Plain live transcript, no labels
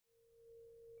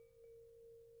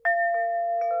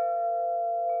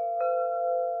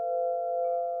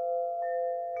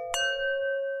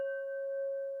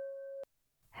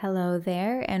Hello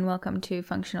there, and welcome to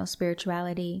Functional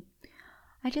Spirituality.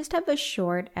 I just have a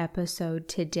short episode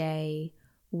today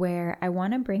where I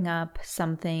want to bring up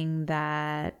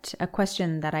a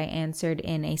question that I answered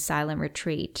in a silent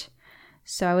retreat.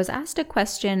 So I was asked a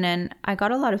question and I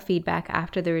got a lot of feedback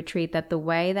after the retreat that the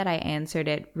way that I answered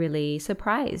it really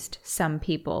surprised some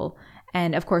people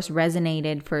and of course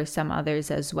resonated for some others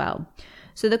as well.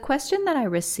 So the question that I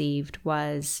received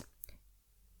was,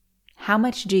 how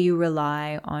much do you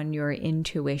rely on your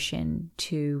intuition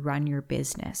to run your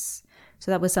business? So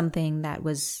that was something that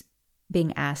was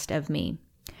being asked of me.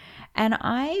 And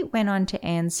I went on to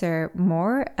answer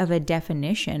more of a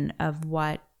definition of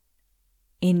what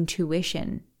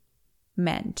intuition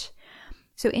meant.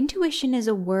 So intuition is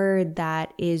a word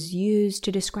that is used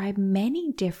to describe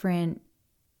many different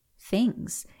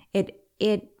things.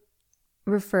 It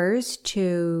refers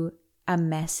to a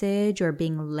message or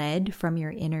being led from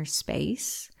your inner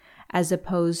space, as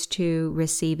opposed to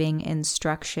receiving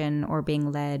instruction or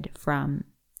being led from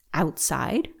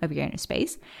outside of your inner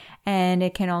space. And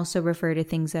it can also refer to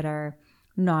things that are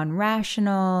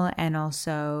non-rational and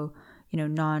also,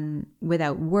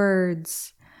 without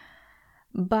words.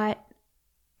 But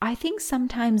I think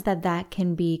sometimes that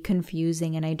can be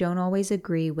confusing, and I don't always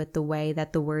agree with the way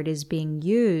that the word is being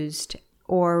used,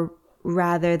 or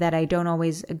rather that I don't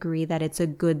always agree that it's a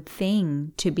good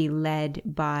thing to be led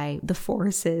by the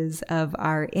forces of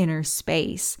our inner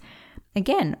space.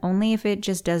 Again, only if it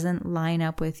just doesn't line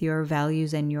up with your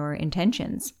values and your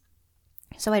intentions.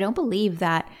 So I don't believe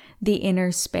that the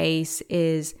inner space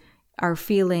is our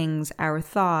feelings, our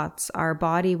thoughts, our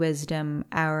body wisdom,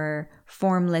 our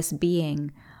formless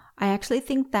being. I actually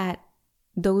think that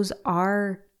those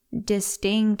are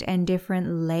distinct and different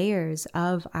layers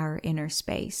of our inner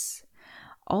space.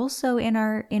 Also in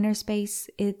our inner space,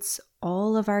 it's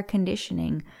all of our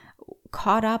conditioning.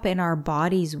 Caught up in our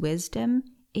body's wisdom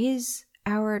is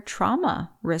our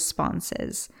trauma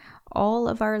responses. All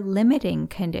of our limiting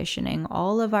conditioning,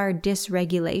 all of our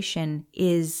dysregulation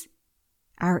is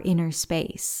our inner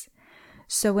space.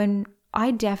 So when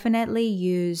I definitely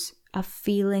use a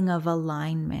feeling of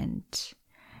alignment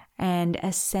and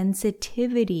a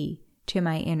sensitivity to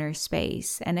my inner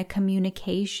space and a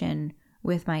communication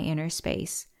with my inner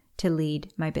space to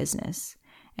lead my business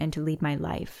and to lead my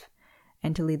life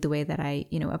and to lead the way that I,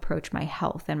 approach my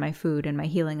health and my food and my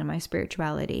healing and my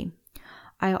spirituality.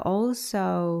 I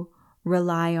also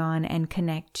rely on and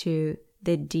connect to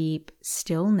the deep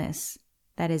stillness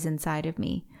that is inside of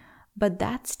me. But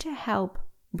that's to help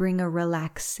bring a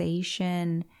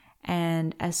relaxation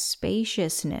and a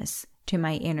spaciousness to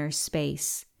my inner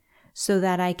space so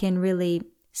that I can really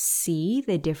see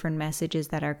the different messages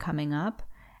that are coming up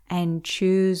and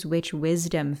choose which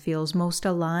wisdom feels most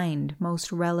aligned,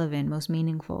 most relevant, most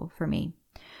meaningful for me.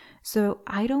 So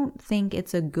I don't think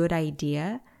it's a good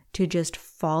idea to just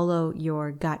follow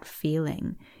your gut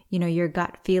feeling. Your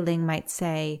gut feeling might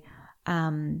say,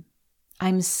 I'm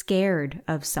scared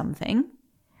of something.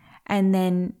 And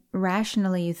then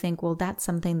rationally you think, well, that's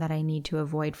something that I need to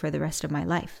avoid for the rest of my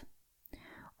life.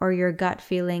 Or your gut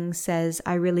feeling says,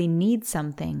 I really need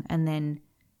something. And then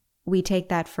we take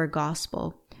that for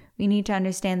gospel. We need to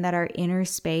understand that our inner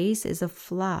space is a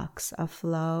flux, a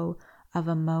flow of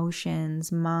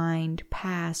emotions, mind,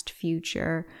 past,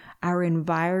 future, our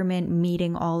environment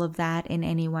meeting all of that in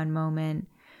any one moment.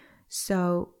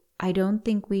 So I don't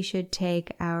think we should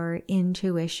take our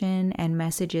intuition and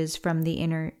messages from the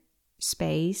inner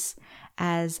space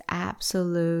as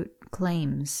absolute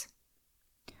claims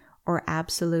or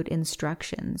absolute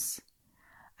instructions.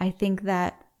 I think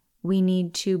that we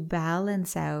need to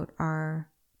balance out our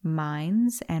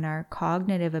minds and our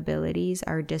cognitive abilities,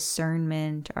 our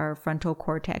discernment, our frontal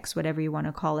cortex, whatever you want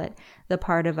to call it, the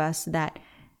part of us that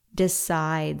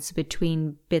decides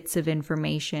between bits of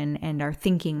information and our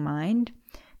thinking mind.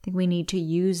 I think we need to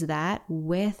use that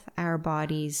with our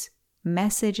body's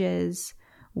messages,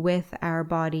 with our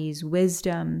body's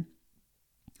wisdom,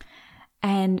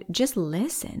 and just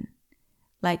listen.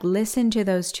 Listen to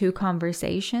those two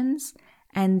conversations,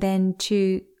 and then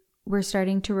we're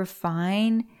starting to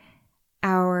refine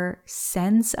our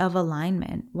sense of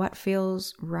alignment. What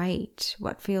feels right?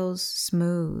 What feels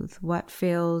smooth? What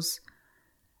feels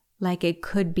like it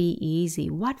could be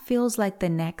easy? What feels like the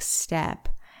next step?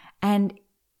 And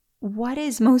what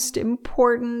is more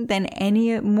important than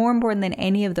any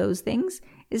of those things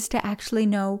is to actually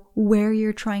know where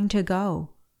you're trying to go.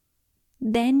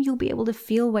 Then you'll be able to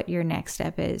feel what your next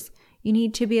step is. You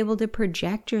need to be able to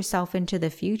project yourself into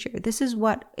the future. This is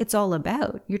what it's all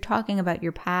about. You're talking about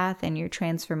your path and your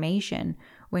transformation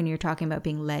when you're talking about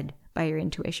being led by your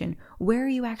intuition. Where are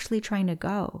you actually trying to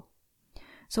go?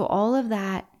 So all of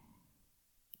that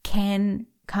can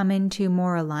come into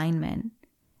more alignment.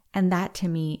 And that to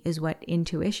me is what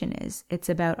intuition is. It's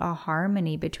about a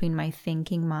harmony between my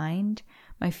thinking mind,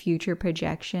 my future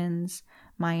projections,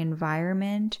 my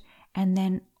environment, and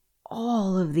then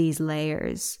all of these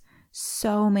layers,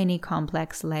 so many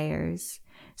complex layers.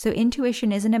 So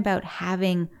intuition isn't about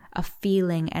having a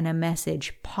feeling and a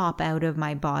message pop out of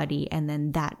my body and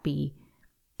then that be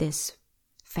this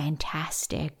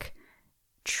fantastic,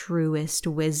 truest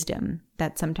wisdom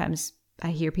that sometimes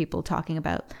I hear people talking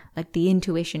about. Like the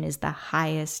intuition is the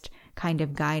highest kind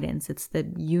of guidance. It's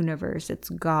the universe, it's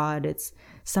God, it's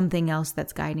something else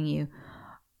that's guiding you.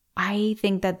 I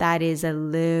think that that is a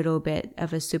little bit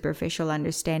of a superficial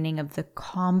understanding of the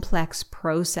complex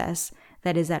process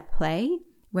that is at play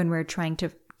when we're trying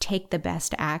to take the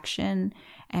best action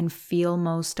and feel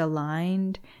most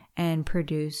aligned and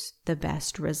produce the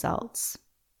best results.